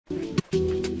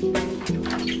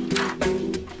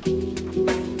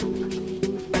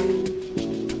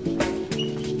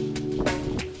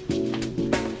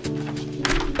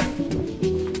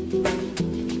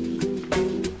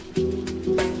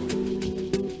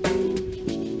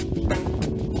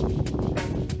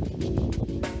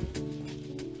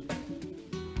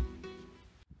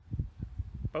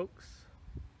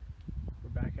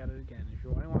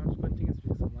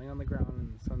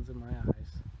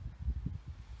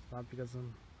not because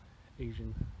I'm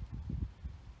Asian.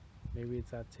 Maybe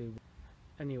it's that too.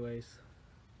 Anyways,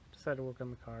 decided to work on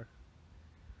the car.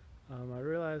 I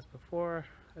realized before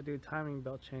I do timing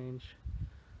belt change,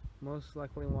 most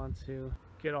likely want to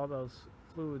get all those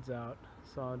fluids out,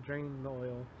 so I'll drain the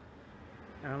oil,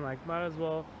 and I'm like, might as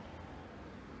well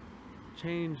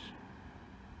change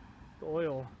the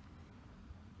oil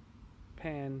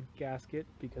pan gasket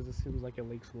because it seems like it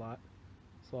leaks a lot.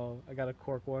 So I got a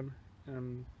cork one, and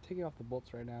I'm taking off the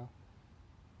bolts right now,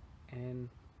 and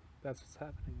that's what's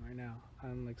happening right now.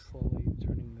 I'm like slowly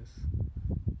turning this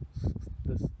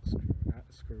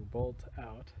screw bolt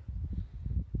out.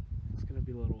 It's gonna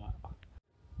be a little while.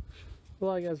 A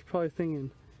lot of you guys are probably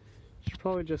thinking, you should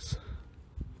probably just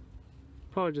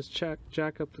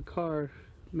jack up the car,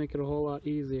 make it a whole lot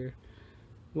easier.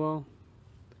 Well,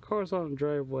 the car's on the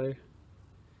driveway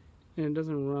and it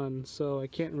doesn't run, so I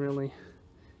can't really,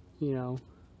 you know,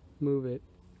 move it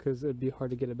because it'd be hard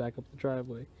to get it back up the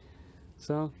driveway.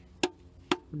 So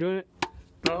we're doing it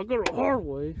the hard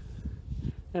way.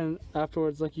 And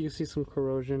afterwards, like, you can see some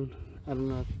corrosion. I don't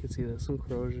know if you can see that, some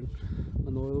corrosion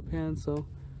on the oil pan. So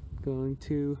I'm going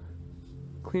to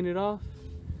clean it off.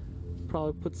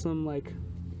 Probably put some, like,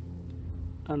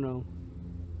 I don't know,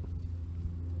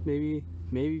 maybe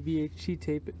VHC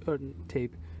tape or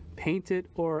paint it,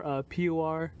 or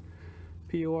PUR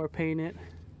paint it.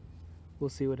 We'll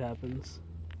see what happens.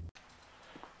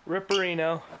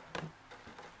 Ripperino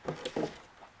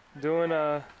doing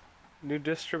a new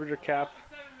distributor cap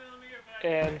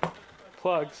and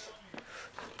plugs.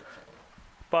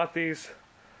 Bought these.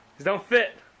 These don't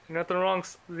fit. Nothing wrong.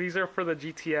 These are for the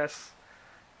GTS.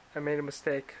 I made a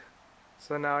mistake,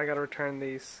 so now I gotta return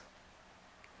these.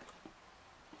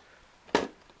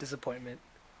 Disappointment.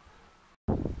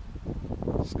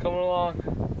 Just coming along.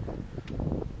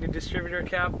 New distributor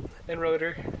cap and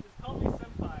rotor. Just call me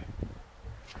senpai.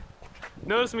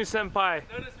 Notice me, senpai.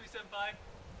 Notice me, senpai.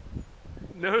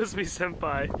 Notice me,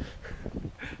 senpai.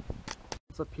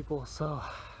 What's up, people? So,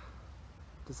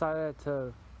 decided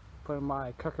to put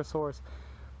my Carcasaurus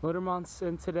motor mounts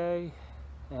in today,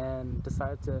 and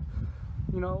decided to,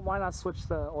 you know, why not switch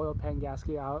the oil pan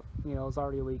gasket out? You know, it's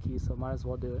already leaky, so might as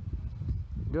well do it.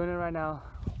 Doing it right now.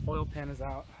 Oil pan is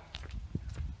out,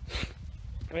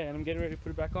 and I'm getting ready to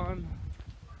put it back on.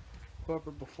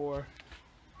 Whoever before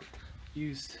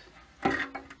used,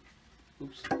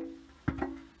 oops,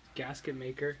 gasket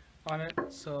maker on it,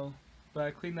 so, but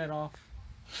I cleaned that off,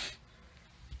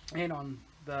 and on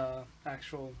the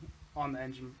actual, on the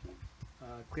engine,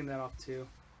 cleaned that off too.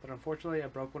 But unfortunately I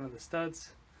broke one of the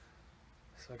studs,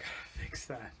 so I gotta fix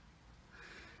that.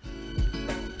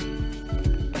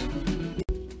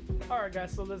 Alright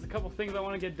guys, so there's a couple things I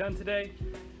want to get done today.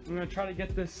 I'm going to try to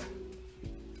get this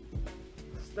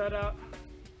stud out,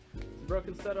 the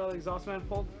broken stud out of the exhaust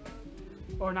manifold,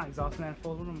 or not exhaust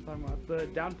manifold, what am I talking about, the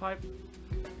downpipe.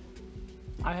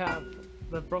 I have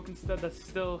the broken stud that's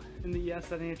still in the ES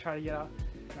that I need to try to get out.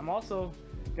 And I'm also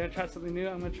going to try something new.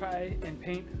 I'm going to try and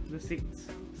paint the seats.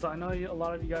 So I know a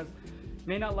lot of you guys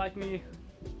may not like me,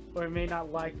 or may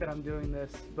not like that I'm doing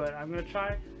this, but I'm going to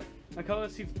try and color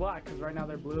the seats black, because right now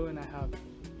they're blue and I have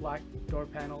black door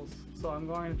panels. So I'm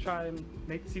going to try and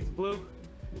make the seats blue,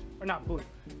 or not blue,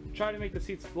 try to make the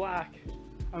seats black.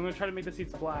 I'm going to try to make the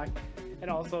seats black, and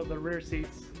also the rear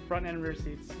seats, front and rear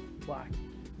seats, black.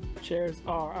 Chairs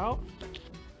are out,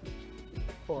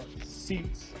 or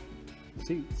seats,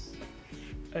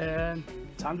 and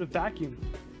time to vacuum.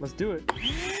 Let's do it.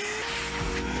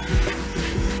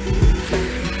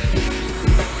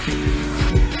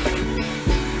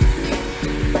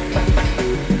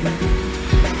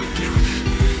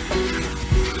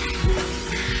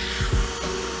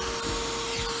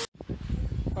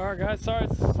 Alright guys, sorry,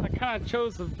 I kind of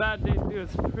chose a bad day to do it.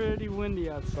 It's pretty windy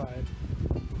outside,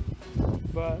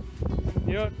 but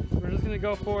you know what, we're just gonna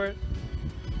go for it.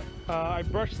 I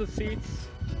brushed the seats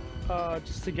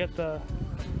just to get the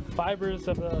fibers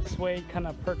of the suede kind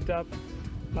of perked up,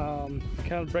 kind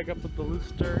of break up with the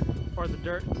loose dirt, or the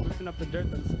dirt, loosen up the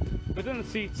dirt that's within the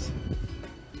seats.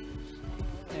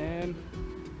 And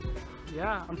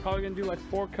yeah, I'm probably gonna do like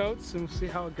 4 coats and we'll see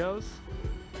how it goes.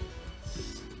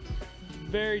 It's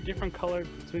very different color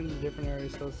between the different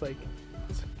areas, so it's like,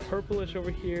 it's purplish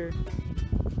over here,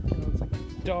 you know, it's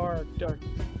like dark,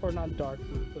 or not dark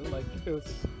blue, but like it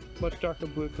was much darker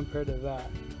blue compared to that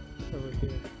over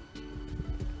here.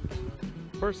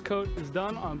 First coat is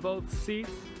done on both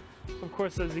seats. Of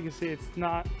course, as you can see, it's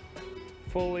not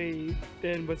fully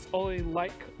in, but it's only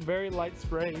light, very light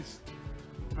sprays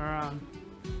around.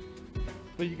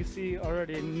 But you can see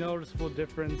already a noticeable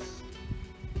difference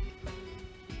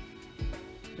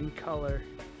in color.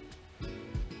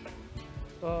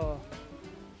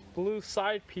 blue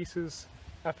side pieces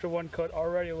after one coat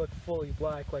already look fully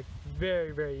black, like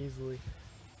very, very easily.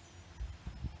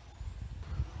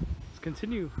 Let's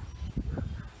continue.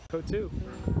 Coat 2.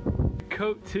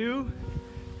 Coat 2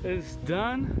 is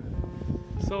done.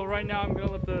 So right now I'm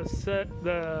gonna let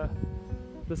the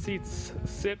seats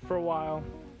sit for a while.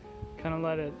 Kind of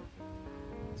let it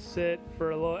sit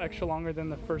for a little extra longer than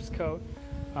the first coat.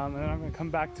 And then I'm gonna come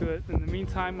back to it. In the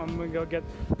meantime, I'm gonna go get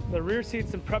the rear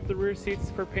seats and prep the rear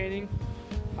seats for painting.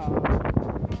 And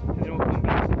then we'll come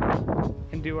back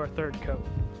and do our third coat.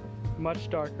 Much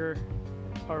darker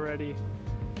already.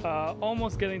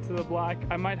 Almost getting to the black.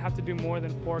 I might have to do more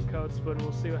than 4 coats, but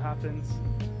we'll see what happens.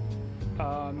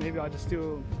 Maybe I'll just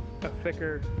do a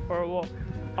thicker, or well,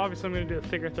 obviously I'm gonna do a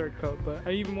thicker third coat, but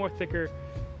an even more thicker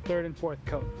third and fourth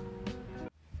coat.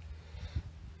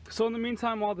 So in the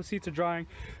meantime, while the seats are drying,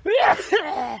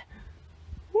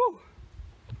 woo!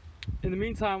 In the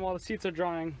meantime, while the seats are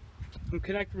drying, I'm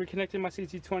reconnecting my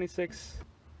ST165's,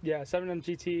 7M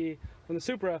GT from the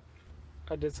Supra.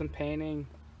 I did some painting,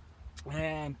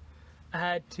 and I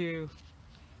had to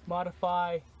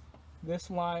modify this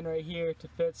line right here to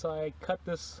fit, so I cut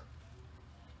this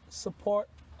support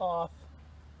off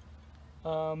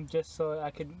just so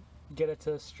I could get it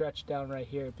to stretch down right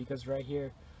here, because right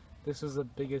here this is the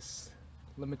biggest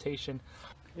limitation.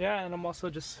 Yeah, and I'm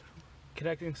also just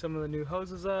connecting some of the new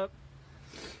hoses up,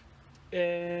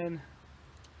 and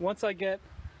once I get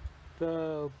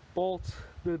the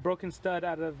broken stud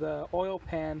out of the oil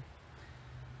pan,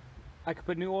 I could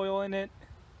put new oil in it,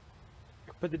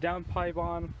 put the downpipe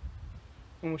on,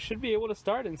 and we should be able to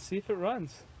start and see if it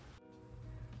runs.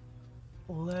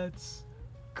 Let's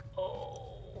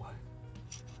go.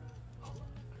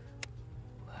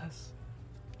 Let's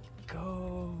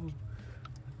go.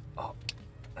 Oh.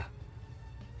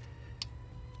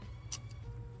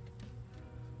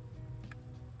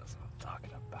 That's what I'm talking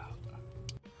about.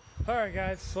 Alright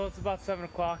guys, so it's about 7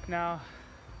 o'clock now,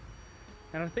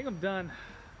 and I think I'm done.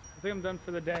 I think I'm done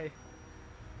for the day.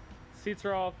 Seats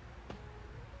are all,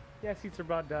 seats are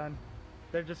about done.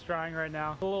 They're just drying right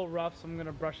now. It's a little rough, so I'm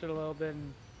gonna brush it a little bit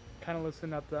and kind of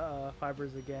loosen up the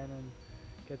fibers again and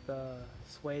get the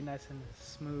suede nice and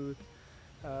smooth.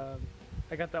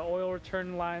 I got the oil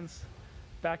return lines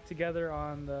back together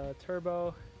on the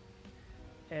turbo,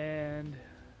 and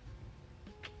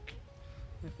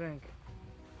I think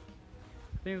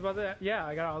it's about that. Yeah,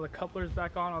 I got all the couplers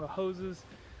back on, all the hoses.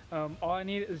 All I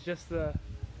need is just the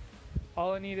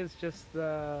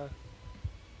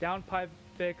downpipe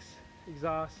fix,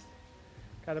 exhaust.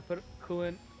 Got to put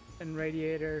coolant and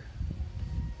radiator.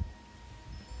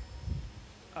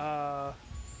 I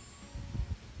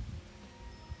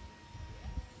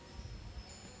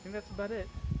think that's about it.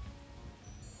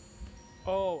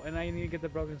 Oh, and I need to get the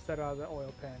broken stud out of the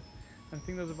oil pan. I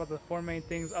think those are about the 4 main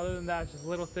things. Other than that, it's just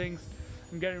little things.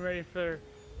 I'm getting ready for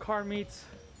car meets.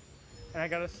 And I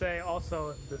gotta say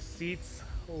also, the seats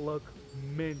look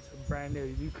mint, brand new.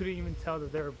 You couldn't even tell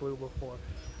that they were blue before.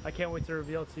 I can't wait to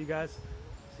reveal it to you guys.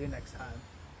 See you next time.